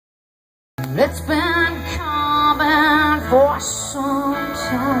It's been coming for some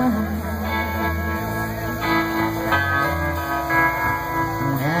time,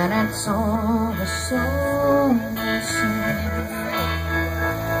 and it's over so soon.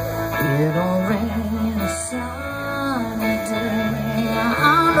 It'll rain a sunny day, I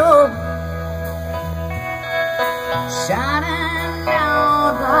know, shining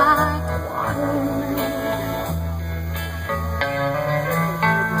out like water.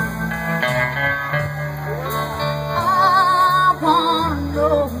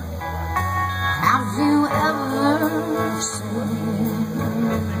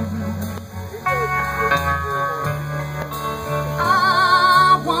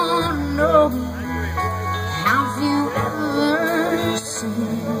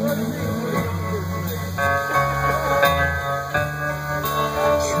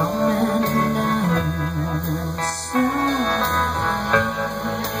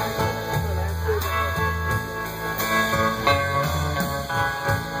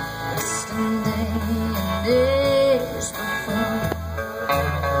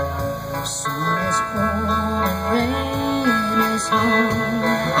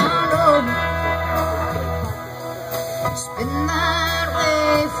 It's been that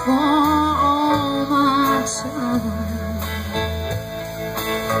way for all my time,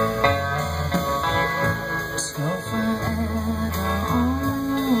 till forever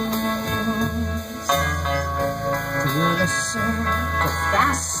onwards, through the circle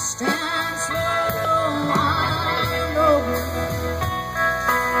fast and slow. I know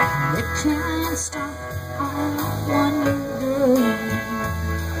it can't stop, I wonder.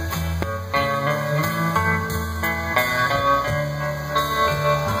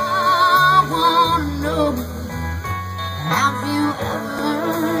 Have you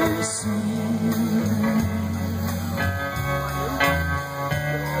ever seen